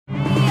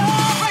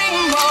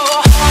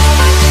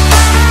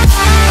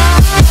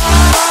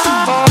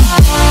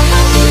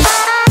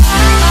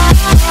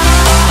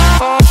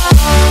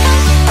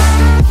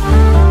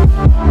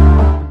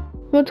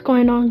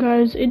going on,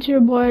 guys? It's your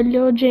boy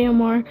Lil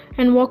Jmryr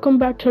and welcome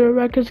back to the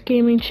Records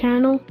Gaming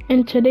channel.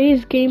 In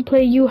today's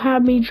gameplay, you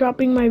have me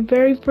dropping my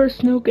very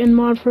first nuke in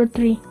Mod for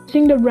 3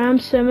 using the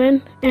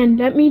RAM-7, and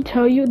let me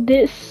tell you,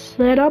 this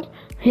setup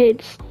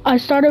hits. I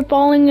started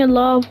falling in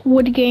love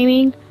with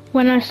gaming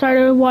when I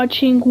started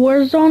watching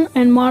Warzone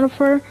and Mod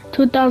for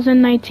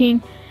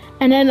 2019,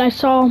 and then I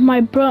saw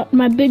my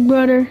big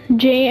brother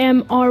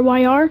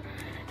Jmryr,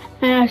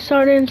 and I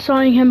started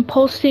seeing him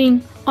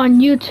posting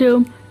on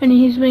YouTube, and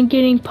he's been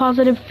getting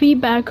positive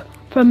feedback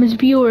from his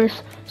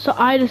viewers. So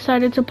I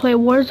decided to play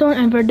Warzone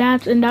and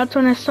Verdansk, and that's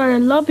when I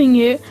started loving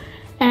it.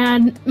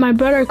 And my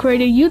brother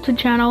created a YouTube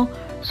channel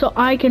so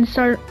I can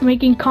start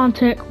making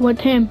content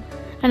with him.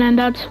 And then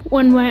that's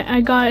when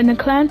I got in the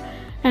clan,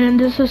 and then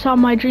this is how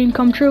my dream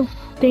come true.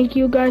 Thank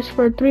you guys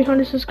for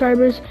 300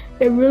 subscribers.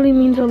 It really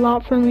means a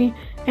lot for me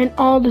and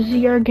all the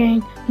ZR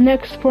gang.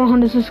 Next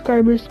 400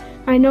 subscribers.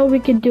 I know we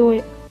could do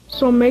it.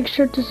 So make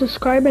sure to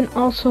subscribe and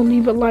also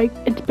leave a like.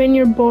 It's been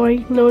your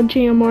boy Lil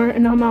Jmryr,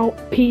 and I'm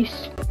out.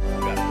 Peace.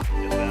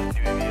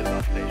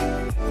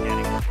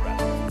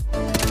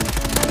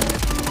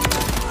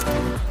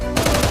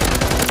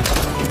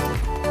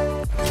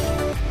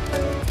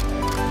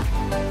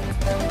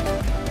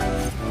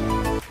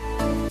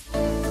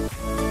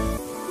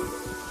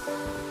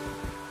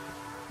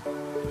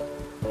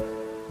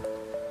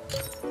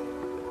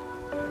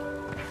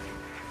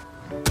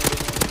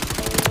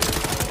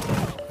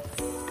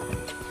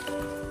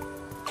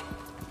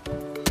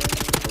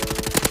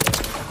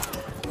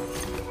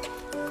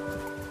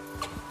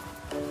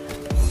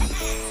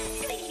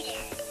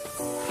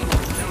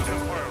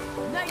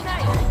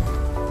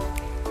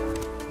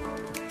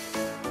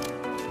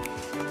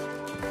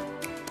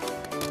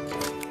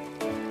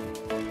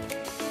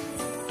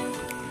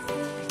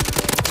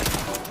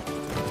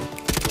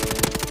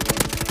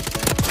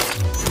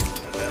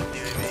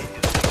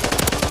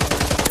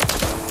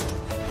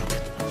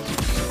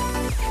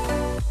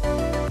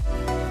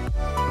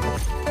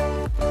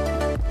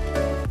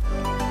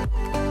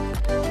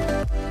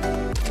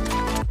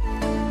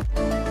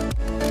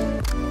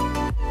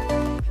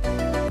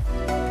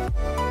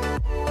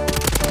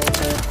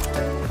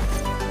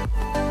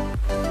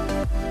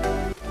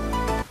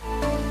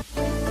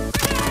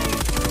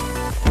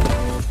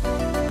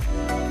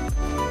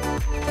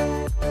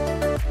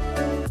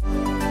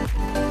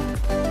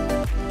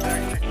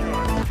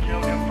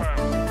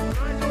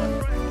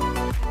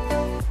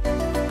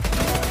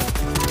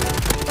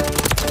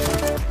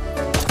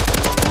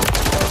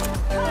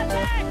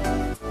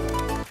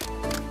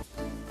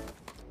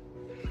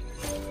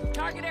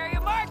 Target area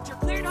marked. You're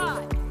cleared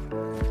hot.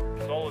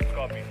 Solid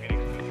copy.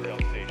 Phoenix 2-3 on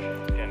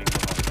station. Scanning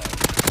from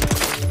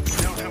outside.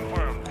 Still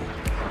confirmed.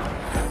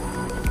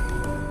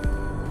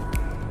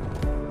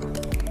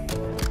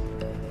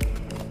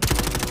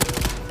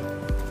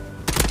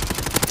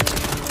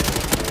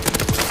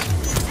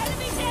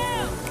 Enemy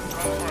down.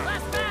 Confirmed.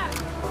 Last mag.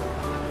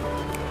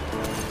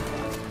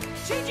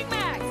 Changing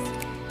mags.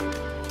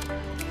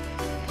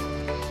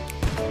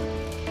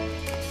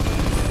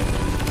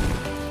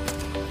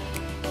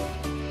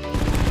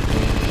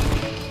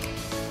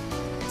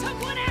 Took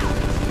one out.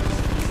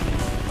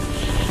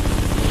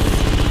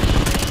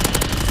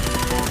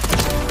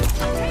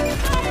 I'm taking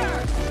fire.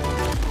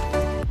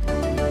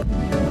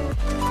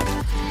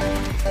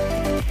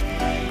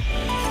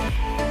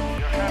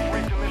 You're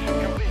halfway to mission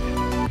complete.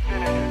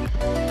 Finish it.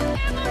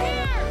 Ammo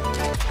here.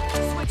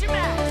 Switching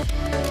mags.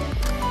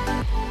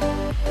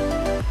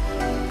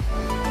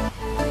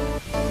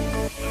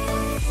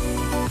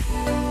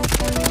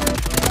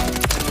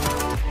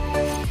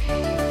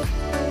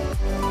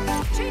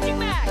 Changing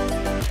mags.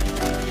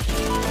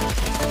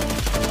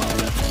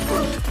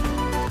 Whoa.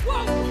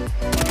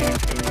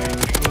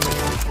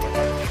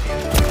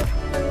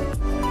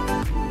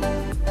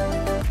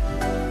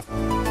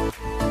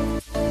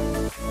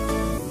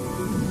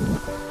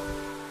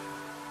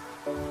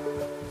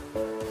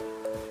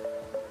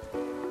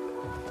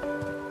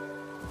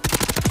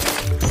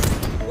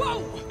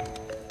 Whoa.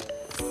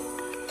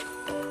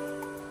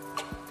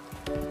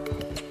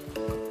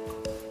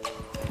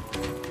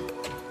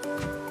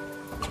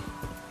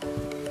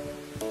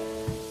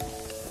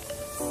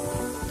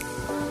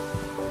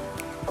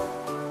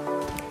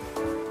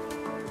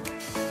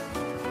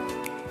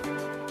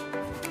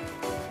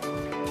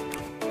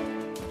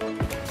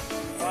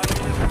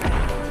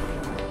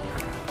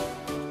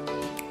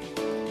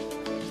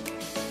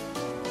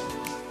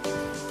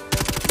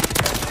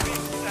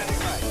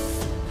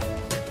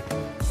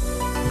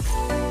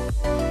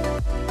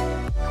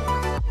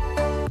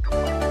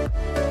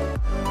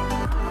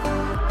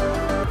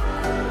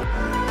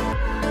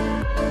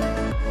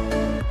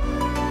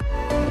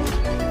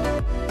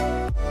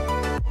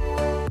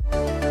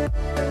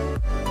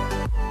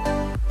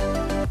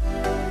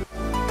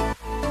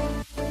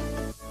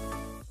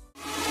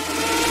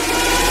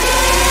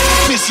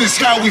 This is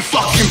how we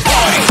fucking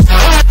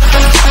party.